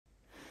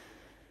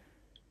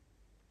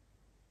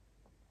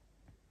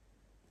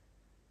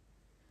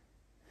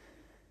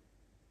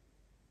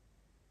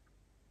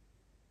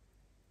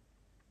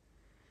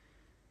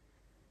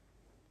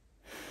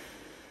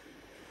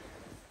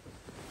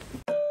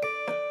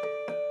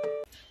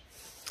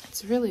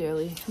It's really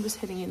early. I'm just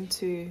heading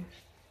into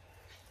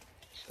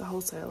the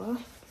wholesaler.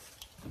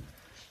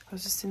 I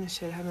was just in the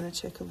shed having a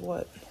check of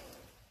what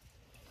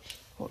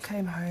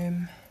came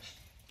home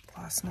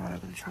last night. I'm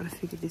going to try to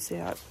figure this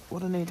out,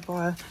 what I need to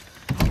buy.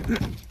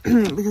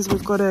 Because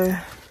we've got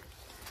to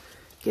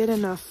get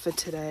enough for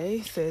today,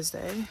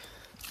 Thursday.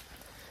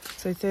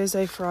 So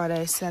Thursday,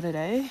 Friday,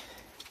 Saturday.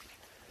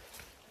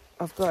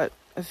 I've got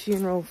a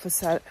funeral for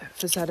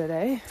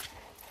Saturday.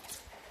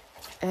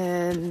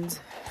 And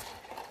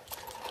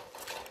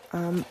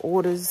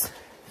orders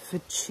for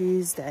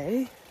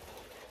Tuesday.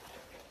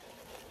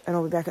 And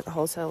I'll be back at the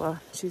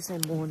wholesaler Tuesday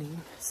morning.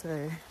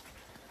 So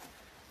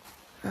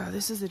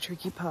this is the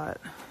tricky part,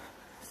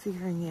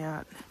 figuring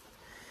out,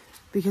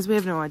 because we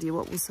have no idea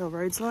what we'll sell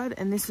roadside.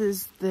 And this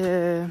is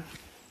the,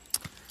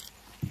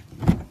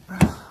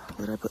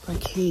 where did I put my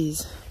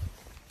keys?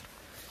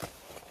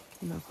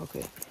 In my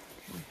pocket.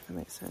 Okay, that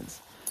makes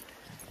sense.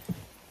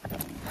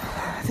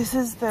 This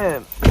is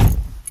the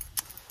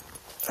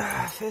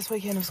first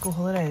weekend of school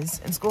holidays.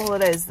 In school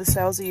holidays, the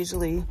sales are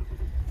usually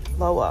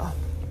lower.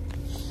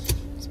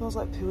 It smells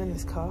like poo in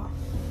this car.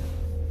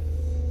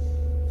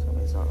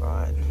 Something's not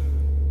right.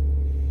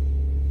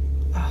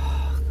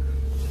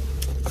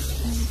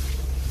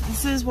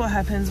 This is what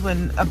happens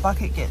when a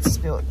bucket gets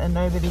spilt and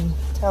nobody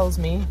tells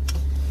me,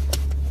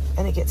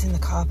 and it gets in the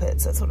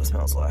carpets. That's what it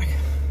smells like.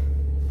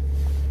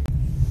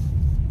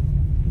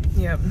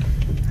 Yep,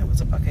 that was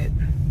a bucket.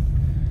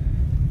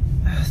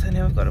 So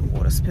now we've got a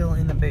water spill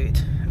in the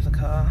boot of the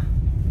car.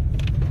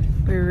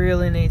 We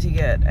really need to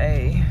get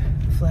a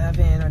flower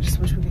van. I just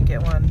wish we could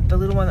get one. The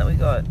little one that we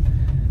got,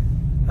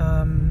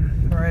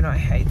 Moroni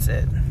hates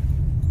it.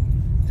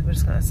 So we're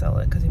just gonna sell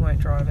it because he won't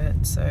drive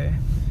it. So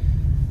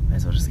may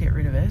as well just get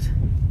rid of it.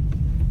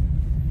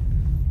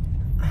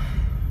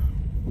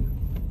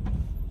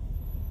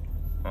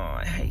 Oh,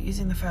 I hate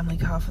using the family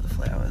car for the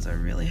flowers. I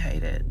really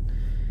hate it.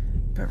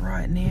 But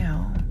right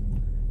now,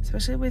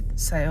 especially with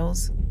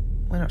sales,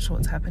 we're not sure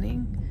what's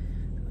happening.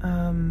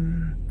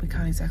 We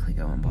can't exactly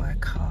go and buy a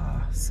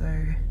car, so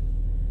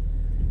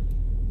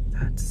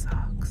that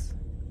sucks.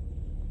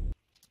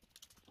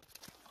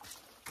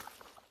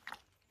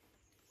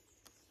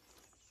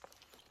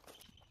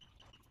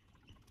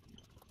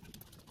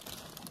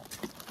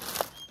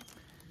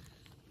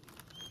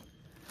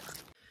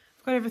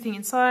 I've got everything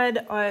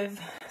inside.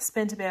 I've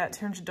spent about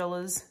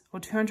 $200 or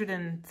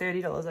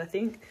 $230, I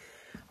think,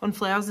 on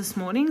flowers this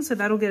morning. So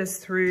that'll get us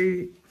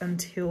through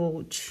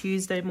until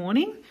Tuesday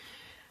morning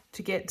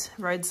to get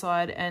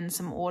roadside and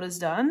some orders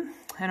done.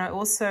 And I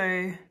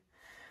also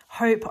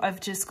hope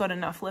I've just got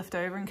enough left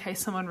over in case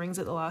someone rings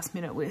at the last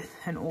minute with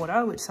an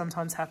order, which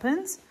sometimes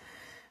happens,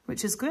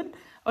 which is good.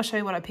 I'll show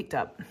you what I picked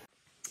up.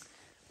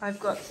 I've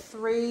got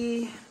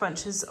 3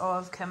 bunches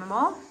of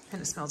chamomile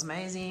and it smells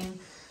amazing.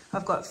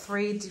 I've got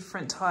 3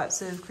 different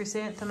types of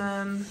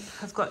chrysanthemum.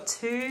 I've got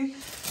 2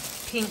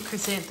 pink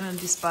chrysanthemum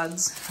disc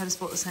buds. I just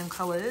bought the same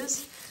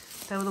colours.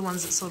 They were the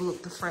ones that sort of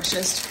look the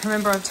freshest.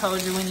 Remember, I've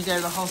told you when you go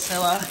to the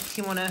wholesaler,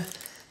 you want to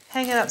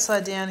hang it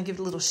upside down and give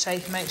it a little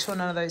shake, make sure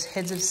none of those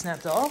heads have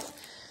snapped off.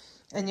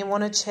 And you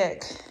want to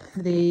check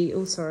the,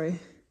 oh sorry,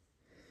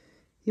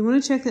 you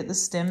want to check that the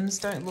stems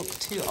don't look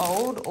too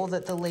old or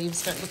that the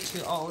leaves don't look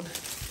too old.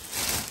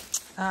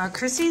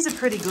 Chrissy's are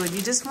pretty good.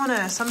 You just want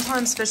to,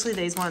 sometimes, especially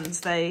these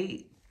ones,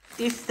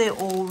 if they're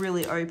all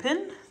really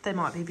open, they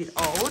might be a bit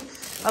old.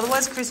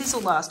 Otherwise, Chrissy's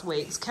will last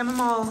weeks.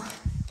 Chamomile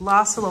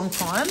lasts a long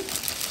time,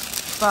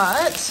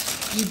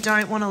 but you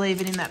don't want to leave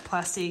it in that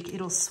plastic.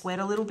 It'll sweat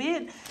a little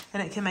bit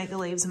and it can make the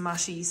leaves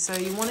mushy. So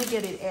you want to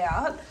get it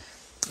out.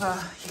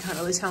 You can't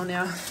really tell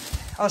now.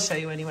 I'll show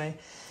you anyway.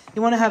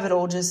 You want to have it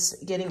all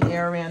just getting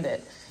air around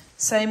it.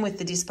 Same with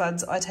the disc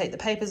buds. I take the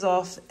papers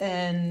off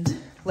and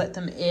let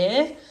them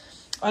air.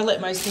 I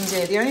let most things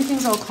air. The only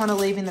things I'll kind of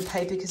leave in the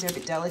paper because they're a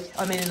bit delicate,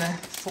 I mean in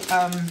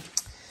the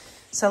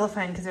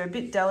cellophane because they're a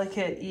bit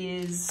delicate,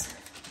 is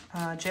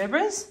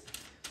gerbras.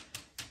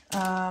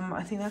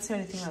 I think that's the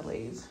only thing I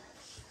leave.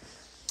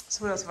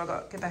 So what else have I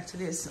got? Get back to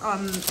this. I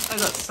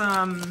got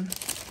some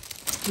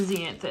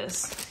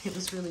Lisianthus. It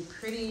was really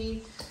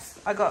pretty.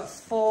 I got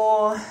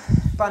 4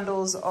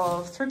 bundles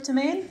of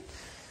tryptamine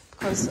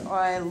because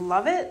I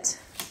love it.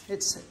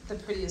 It's the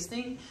prettiest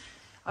thing.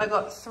 I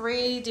got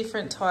 3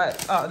 different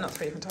types, oh, not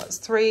 3 different types,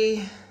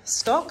 3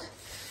 stock,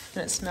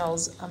 and it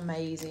smells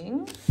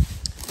amazing.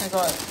 I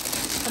got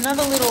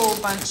another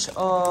little bunch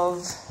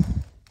of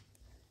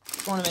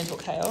ornamental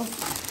kale.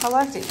 I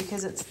liked it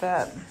because it's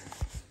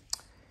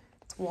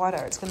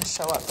wider, it's going to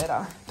show up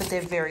better, but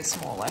they're very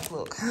small. Like,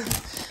 look,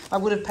 I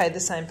would have paid the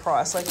same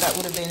price, like that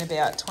would have been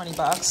about 20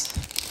 bucks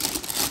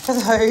for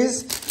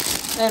those.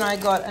 Then I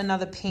got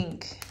another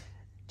pink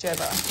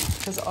gerber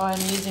because I'm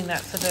using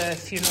that for the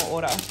funeral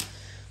order.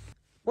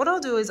 What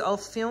I'll do is I'll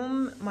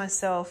film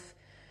myself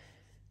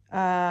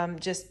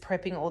just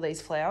prepping all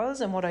these flowers,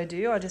 and what I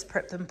do, I just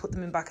prep them, put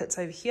them in buckets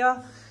over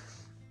here,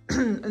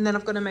 and then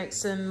I've got to make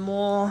some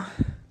more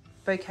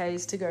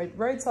bouquets to go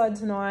roadside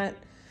tonight.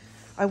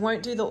 I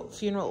won't do the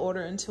funeral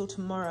order until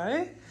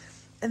tomorrow,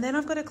 and then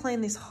I've got to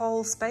clean this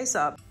whole space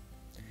up.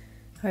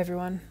 Hi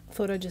everyone,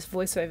 thought I'd just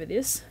voice over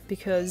this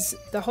because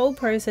the whole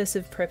process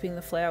of prepping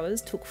the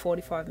flowers took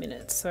 45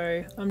 minutes,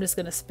 so I'm just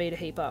going to speed a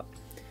heap up.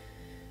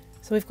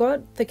 So we've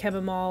got the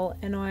chamomile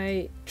and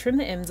I trim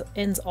the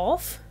ends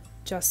off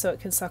just so it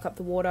can suck up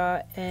the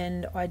water,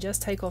 and I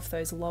just take off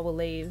those lower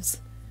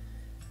leaves.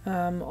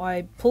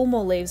 I pull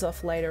more leaves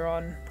off later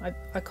on.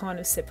 I kind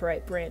of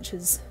separate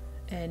branches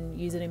and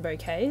use it in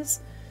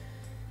bouquets.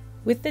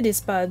 With the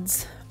disc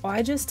buds,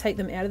 I just take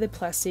them out of the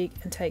plastic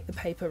and take the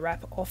paper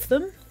wrap off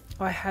them.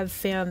 I have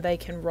found they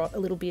can rot a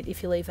little bit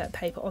if you leave that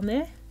paper on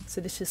there,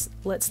 so this just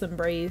lets them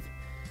breathe.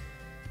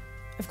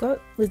 I've got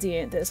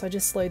Lysianthus. I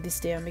just slowed this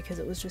down because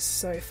it was just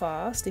so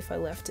fast if I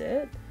left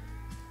it.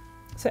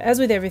 So as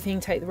with everything,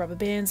 take the rubber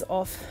bands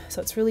off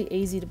so it's really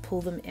easy to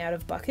pull them out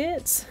of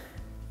buckets.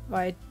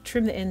 I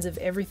trim the ends of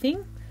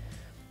everything.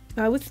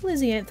 With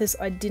Lysianthus,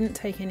 I didn't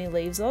take any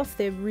leaves off.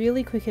 They're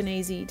really quick and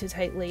easy to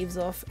take leaves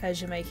off as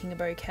you're making a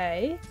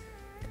bouquet.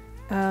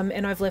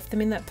 And I've left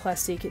them in that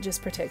plastic, it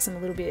just protects them a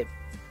little bit.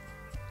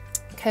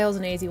 Kale's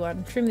an easy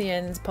one. Trim the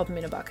ends, pop them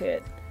in a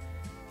bucket.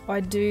 I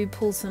do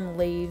pull some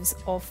leaves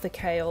off the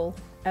kale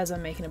as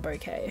I'm making a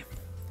bouquet.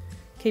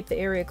 Keep the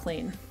area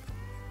clean.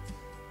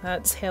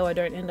 That's how I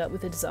don't end up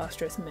with a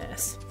disastrous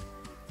mess.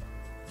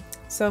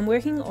 So I'm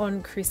working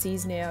on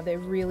Chrissy's now. They're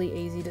really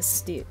easy to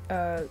strip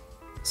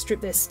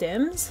their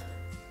stems,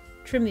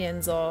 trim the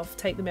ends off,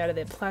 take them out of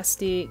their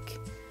plastic.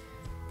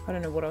 I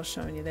don't know what I was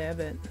showing you there,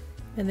 but...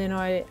 And then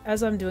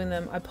as I'm doing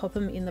them, I pop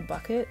them in the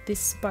bucket.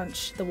 This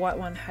bunch, the white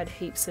one, had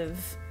heaps of,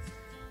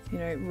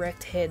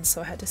 wrecked heads, so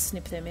I had to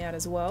snip them out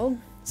as well.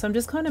 So I'm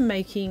just kind of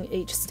making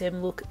each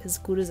stem look as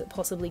good as it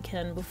possibly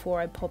can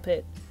before I pop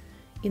it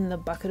in the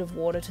bucket of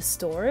water to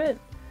store it.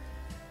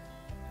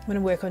 I'm going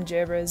to work on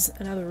gerbras,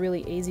 another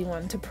really easy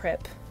one to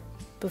prep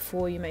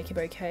before you make your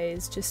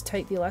bouquets. Just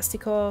take the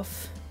elastic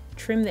off,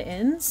 trim the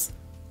ends,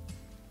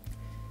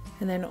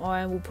 and then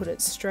I will put it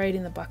straight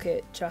in the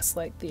bucket just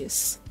like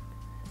this.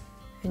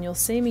 And you'll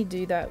see me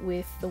do that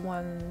with the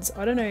ones,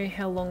 I don't know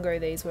how long ago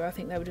these were. I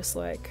think they were just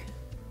like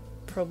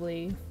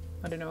probably,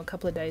 I don't know, a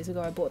couple of days ago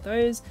I bought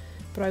those,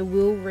 but I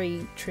will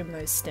re-trim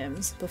those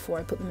stems before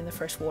I put them in the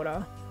fresh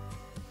water,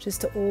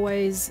 just to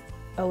always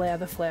allow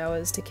the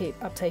flowers to keep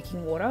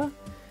uptaking water.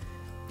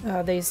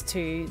 These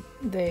two,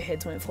 their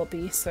heads went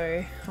floppy,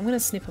 so I'm going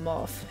to snip them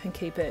off and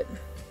keep it.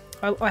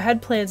 I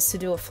had plans to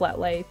do a flat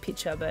lay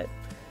picture, but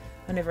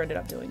I never ended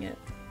up doing it.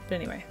 But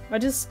anyway, I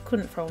just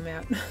couldn't throw them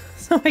out,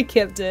 so I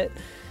kept it.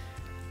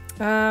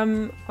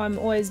 I'm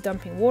always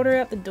dumping water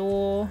out the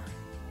door.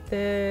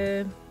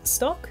 The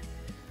stock,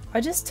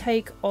 I just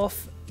take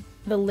off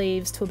the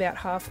leaves to about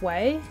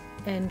halfway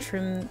and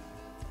trim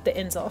the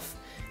ends off.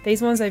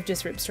 These ones I've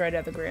just ripped straight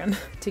out of the ground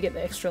to get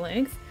the extra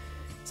length.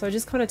 So I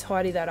just kind of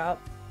tidy that up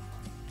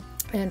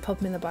and pop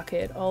them in the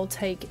bucket. I'll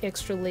take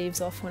extra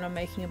leaves off when I'm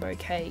making a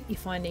bouquet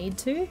if I need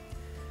to.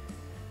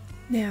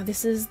 Now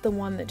this is the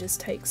one that just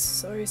takes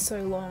so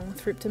long,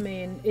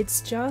 Thryptomene.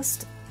 It's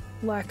just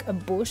like a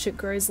bush, it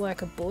grows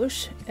like a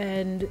bush,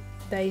 and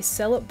they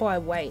sell it by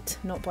weight,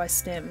 not by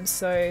stems,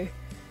 so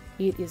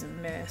it is a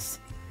mess.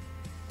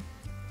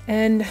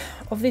 And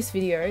of this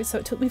video, so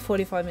it took me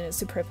 45 minutes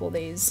to prep all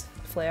these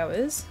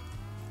flowers.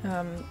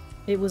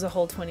 It was a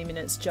whole 20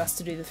 minutes just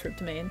to do the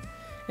Thryptomene.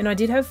 And I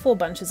did have 4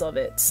 bunches of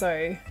it,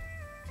 so,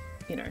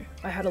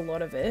 I had a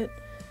lot of it.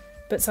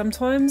 But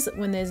sometimes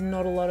when there's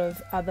not a lot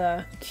of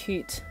other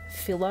cute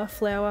filler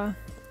flower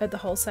at the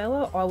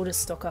wholesaler, I will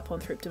just stock up on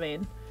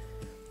Thryptomene.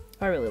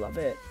 I really love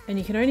it. And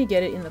you can only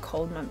get it in the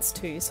cold months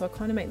too, so I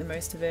kind of make the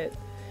most of it.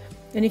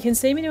 And you can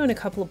see me doing a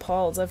couple of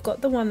piles. I've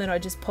got the one that I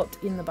just popped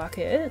in the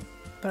bucket,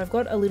 but I've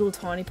got a little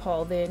tiny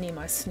pile there near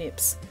my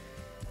snips.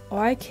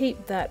 I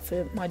keep that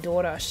for my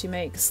daughter. She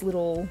makes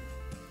little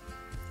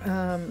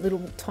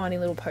tiny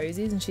little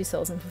posies, and she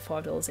sells them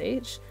for $5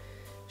 each.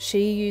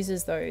 She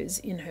uses those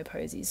in her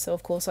posies, so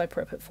of course I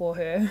prep it for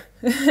her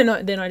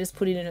and then I just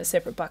put it in a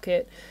separate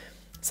bucket.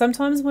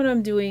 Sometimes when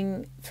I'm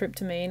doing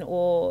Thryptomene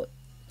or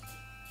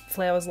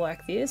flowers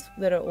like this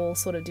that are all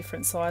sort of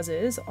different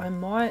sizes, I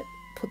might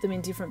put them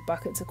in different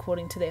buckets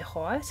according to their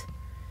height,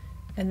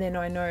 and then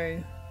I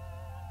know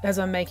as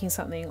I'm making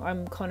something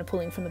I'm kind of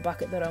pulling from the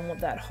bucket that I want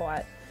that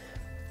height.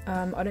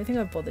 I don't think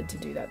I've bothered to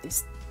do that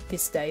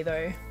this day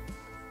though.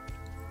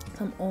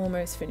 I'm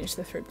almost finished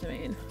the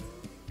Thryptomene.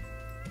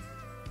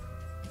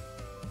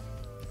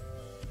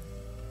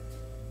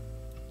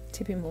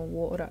 Tipping more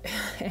water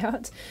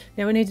out.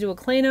 Now we need to do a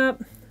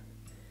cleanup,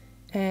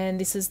 and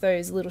this is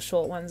those little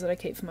short ones that I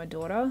keep for my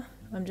daughter.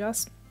 I'm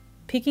just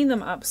picking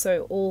them up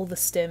so all the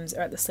stems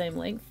are at the same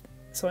length,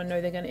 so I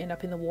know they're going to end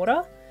up in the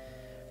water.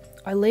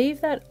 I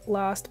leave that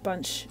last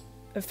bunch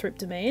of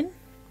Thryptomene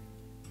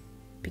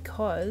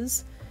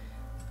because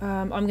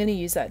I'm going to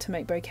use that to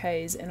make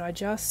bouquets, and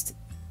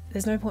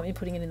there's no point in me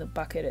putting it in the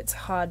bucket. It's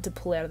hard to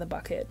pull out of the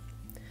bucket.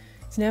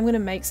 So now I'm going to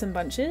make some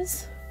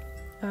bunches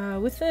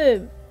with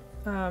the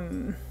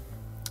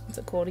what's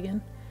it called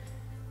again?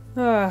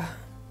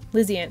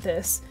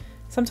 Lysianthus.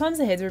 Sometimes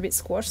the heads are a bit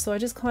squashed, so I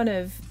just kind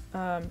of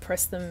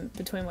press them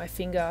between my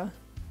finger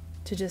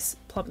to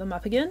just plump them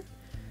up again.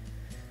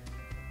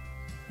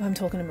 I'm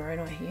talking to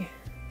Moroni here,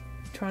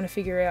 trying to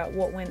figure out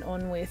what went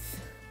on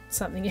with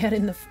something out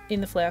in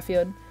the flower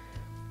field.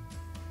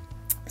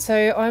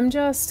 So I'm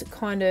just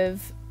kind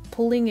of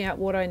pulling out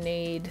what I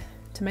need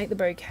to make the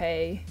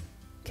bouquet,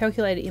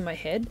 calculate it in my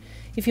head.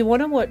 If you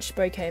want to watch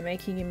bouquet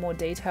making in more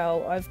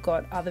detail, I've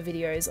got other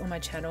videos on my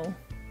channel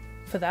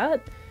for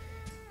that,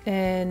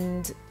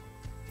 and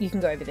you can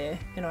go over there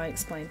and I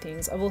explain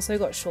things. I've also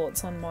got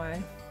shorts on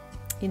my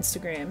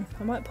Instagram.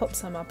 I might pop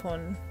some up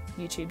on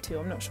YouTube too,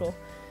 I'm not sure.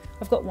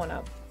 I've got one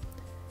up.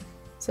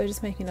 So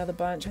just making another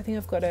bunch. I think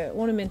I've got a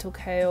ornamental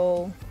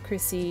kale,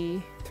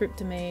 chrissy,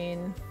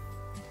 tryptamine,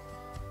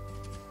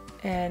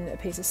 and a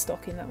piece of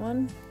stock in that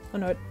one. Oh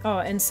no, oh,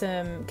 and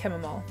some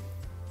chamomile.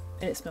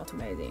 And it smelled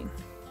amazing.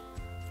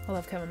 I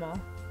love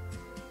chamomile.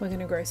 We're going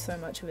to grow so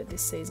much of it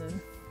this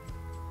season.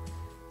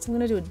 So I'm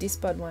going to do a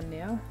disbud one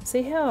now.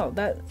 See how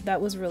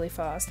that was really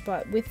fast,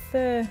 but with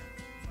the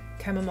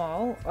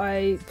chamomile,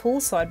 I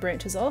pull side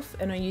branches off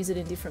and I use it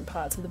in different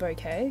parts of the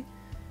bouquet.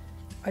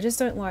 I just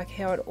don't like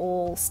how it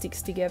all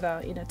sticks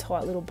together in a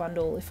tight little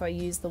bundle if I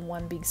use the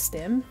one big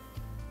stem.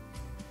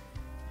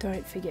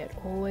 Don't forget,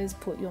 always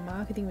put your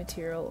marketing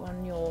material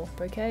on your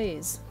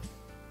bouquets.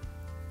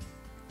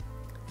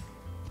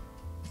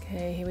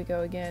 Okay, here we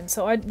go again.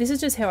 So this is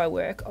just how I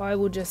work. I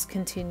will just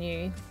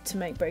continue to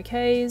make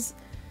bouquets,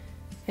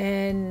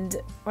 and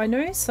I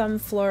know some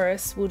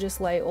florists will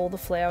just lay all the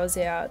flowers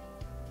out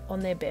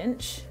on their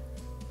bench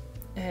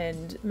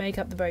and make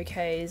up the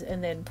bouquets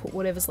and then put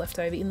whatever's left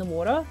over in the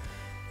water.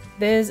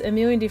 There's a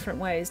million different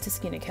ways to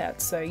skin a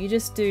cat, so you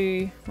just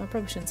do, well, I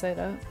probably shouldn't say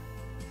that.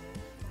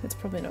 It's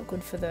probably not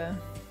good for the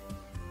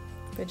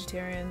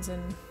vegetarians,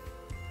 and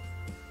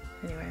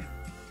anyway,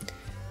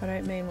 I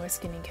don't mean we're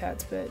skinning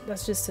cats, but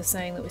that's just a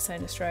saying that we say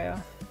in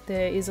Australia.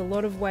 There is a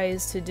lot of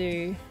ways to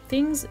do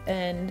things,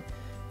 and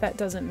that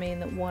doesn't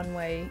mean that one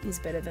way is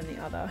better than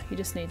the other. You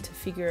just need to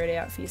figure it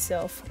out for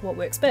yourself, what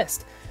works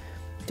best.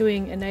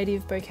 Doing a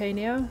native bouquet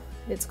now,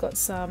 it's got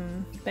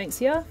some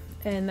Banksia,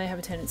 and they have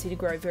a tendency to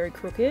grow very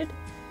crooked,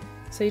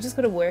 so you just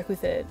got to work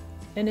with it,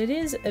 and it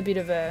is a bit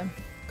of a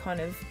kind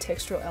of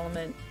textural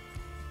element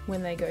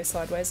when they go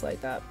sideways like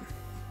that.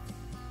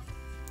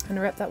 And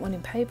wrap that one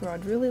in paper.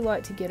 I'd really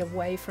like to get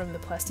away from the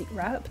plastic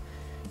wrap.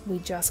 We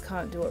just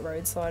can't do it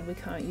roadside. We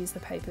can't use the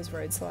papers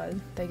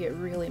roadside. They get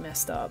really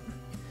messed up.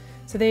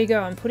 So there you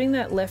go. I'm putting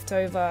that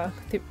leftover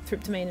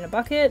tryptamine in a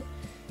bucket,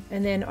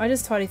 and then I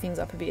just tidy things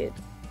up a bit.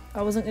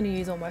 I wasn't going to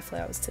use all my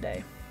flowers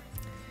today.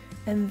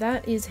 And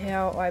that is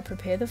how I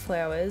prepare the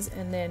flowers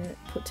and then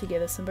put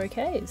together some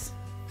bouquets.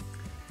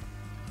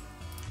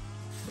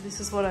 So this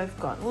is what I've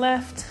got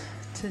left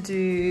to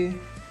do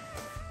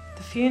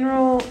the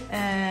funeral,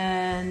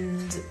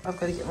 and I've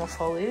got to get more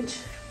foliage,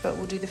 but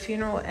we'll do the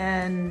funeral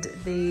and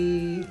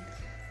the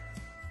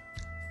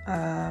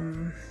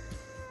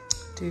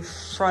do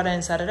Friday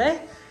and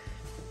Saturday.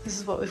 This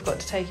is what we've got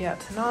to take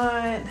out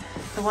tonight.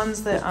 The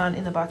ones that aren't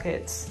in the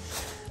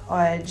buckets,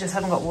 I just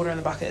haven't got water in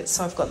the buckets,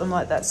 so I've got them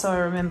like that so I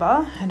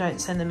remember and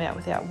don't send them out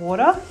without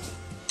water.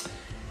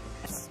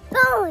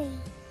 Hi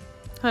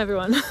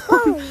everyone.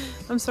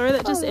 I'm sorry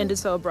that just ended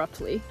so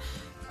abruptly.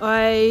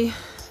 I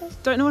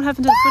don't know what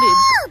happened to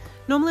the footage.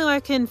 Normally I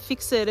can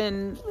fix it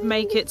and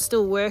make it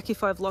still work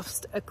if I've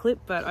lost a clip,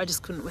 but I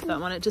just couldn't with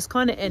that one. It just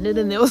kind of ended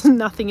and there was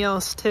nothing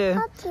else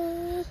to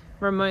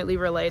remotely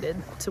related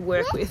to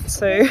work with.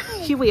 So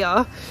here we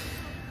are.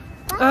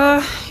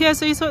 Yeah,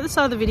 so you saw at the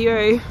start of the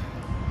video,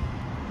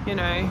 you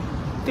know,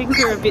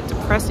 things are a bit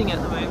depressing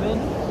at the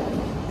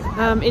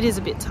moment. It is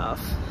a bit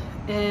tough.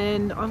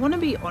 And I want to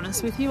be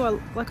honest with you,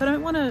 I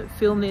don't want to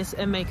film this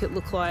and make it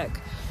look like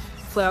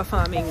flower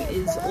farming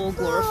is all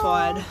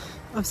glorified.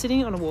 I'm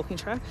sitting on a walking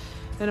track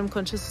and I'm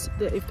conscious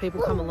that if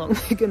people come along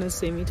they're going to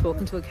see me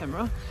talking to a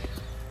camera.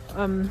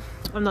 I'm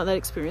not that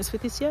experienced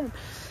with this yet.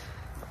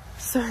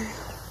 So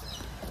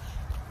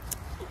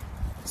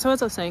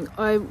as I was saying,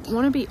 I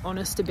want to be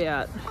honest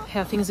about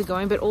how things are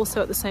going, but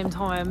also at the same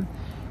time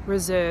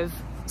reserve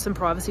some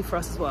privacy for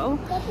us as well.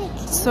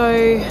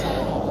 So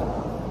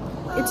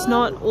it's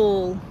not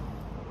all,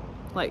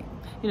 like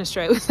in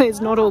Australia, it's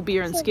not all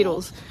beer and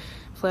Skittles,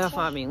 flower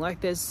farming.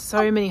 Like there's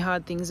so many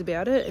hard things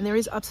about it, and there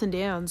is ups and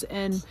downs.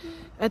 And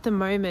at the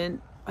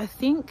moment, I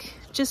think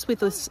just with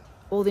this,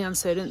 all the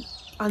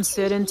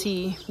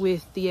uncertainty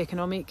with the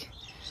economic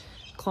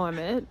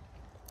climate,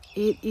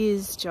 it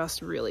is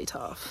just really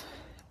tough.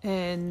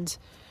 And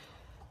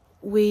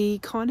we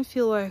kind of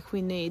feel like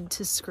we need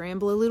to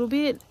scramble a little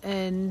bit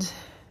and,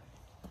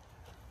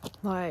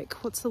 like,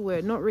 what's the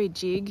word? Not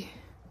rejig,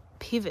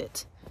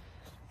 pivot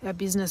our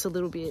business a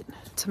little bit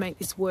to make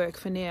this work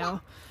for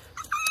now.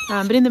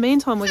 But in the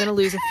meantime, we're going to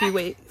lose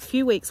a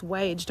few weeks'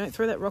 wage. Don't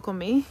throw that rock on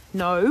me.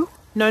 No.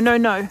 No, no,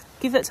 no.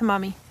 Give that to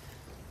Mummy.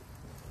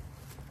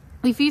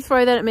 If you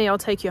throw that at me, I'll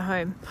take you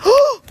home.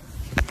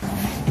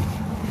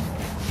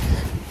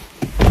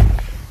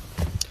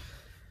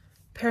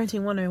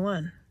 Parenting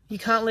 101. You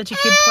can't let your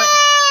kid play.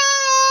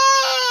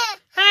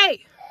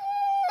 Hey!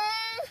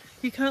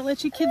 You can't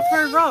let your kid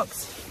throw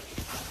rocks.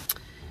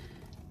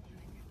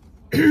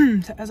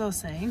 So as I was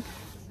saying,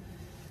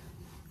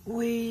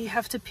 we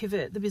have to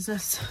pivot the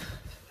business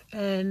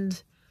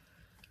and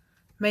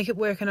make it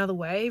work another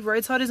way.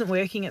 Roadside isn't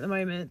working at the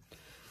moment.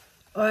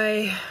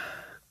 I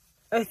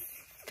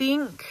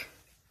think,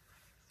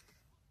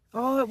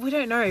 oh, we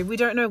don't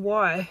know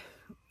why.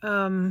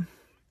 And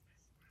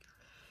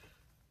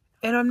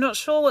I'm not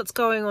sure what's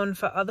going on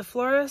for other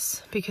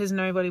florists because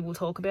nobody will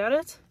talk about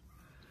it.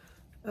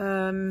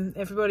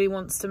 Everybody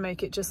wants to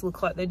make it just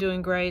look like they're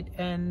doing great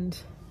and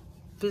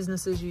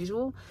business as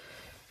usual.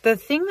 The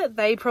thing that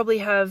they probably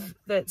have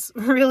that's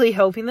really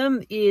helping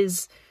them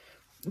is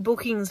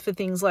bookings for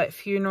things like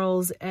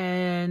funerals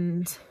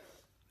and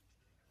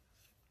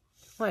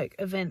like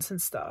events and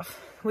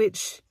stuff,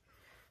 which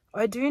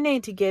I do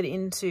need to get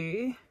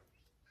into.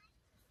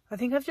 I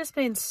think I've just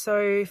been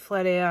so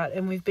flat out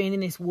and we've been in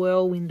this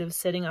whirlwind of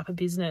setting up a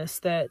business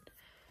that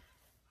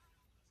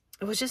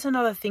it was just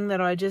another thing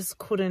that I just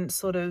couldn't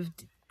sort of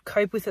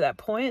cope with at that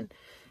point,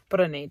 but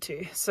I need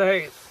to.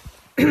 So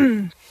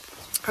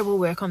I will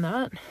work on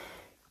that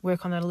a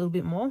little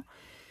bit more.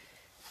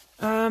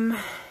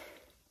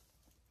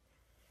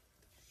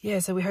 Yeah,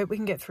 so we hope we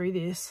can get through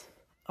this.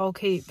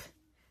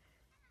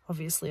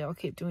 Obviously I'll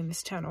keep doing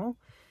this channel.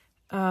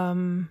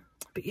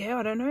 But yeah,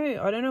 I don't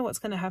know what's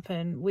going to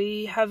happen.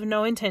 We have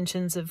no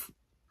intentions of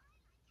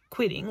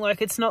quitting.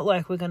 Like, it's not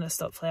like we're going to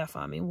stop flower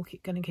farming. We're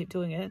going to keep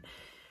doing it.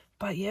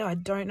 But yeah, I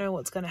don't know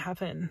what's going to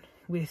happen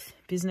with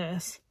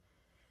business.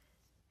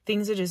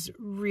 Things are just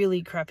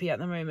really crappy at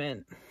the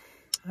moment.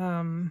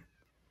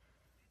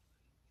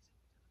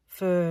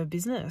 For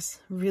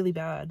business, really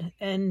bad.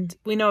 And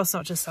we know it's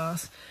not just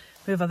us.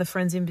 We have other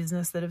friends in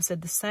business that have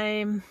said the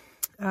same.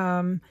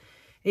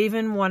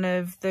 Even one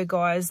of the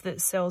guys that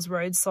sells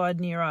Roadside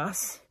near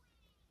us,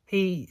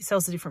 he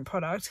sells a different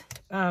product.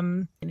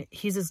 And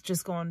his has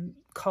just gone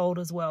cold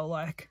as well.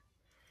 Like,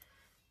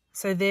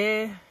 so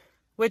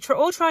we're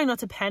all trying not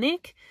to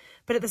panic,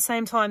 but at the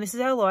same time, this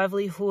is our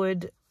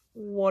livelihood.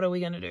 What are we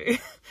going to do?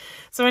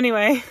 So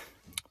anyway,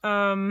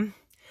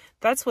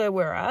 that's where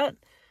we're at.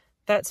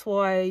 That's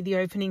why the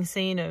opening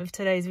scene of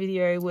today's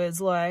video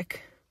was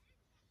like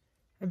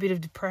a bit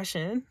of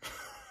depression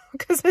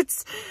because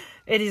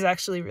it is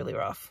actually really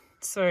rough.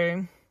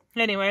 So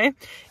anyway,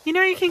 you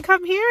know, you can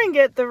come here and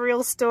get the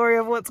real story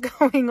of what's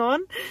going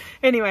on.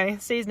 Anyway,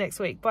 see you next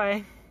week.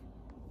 Bye.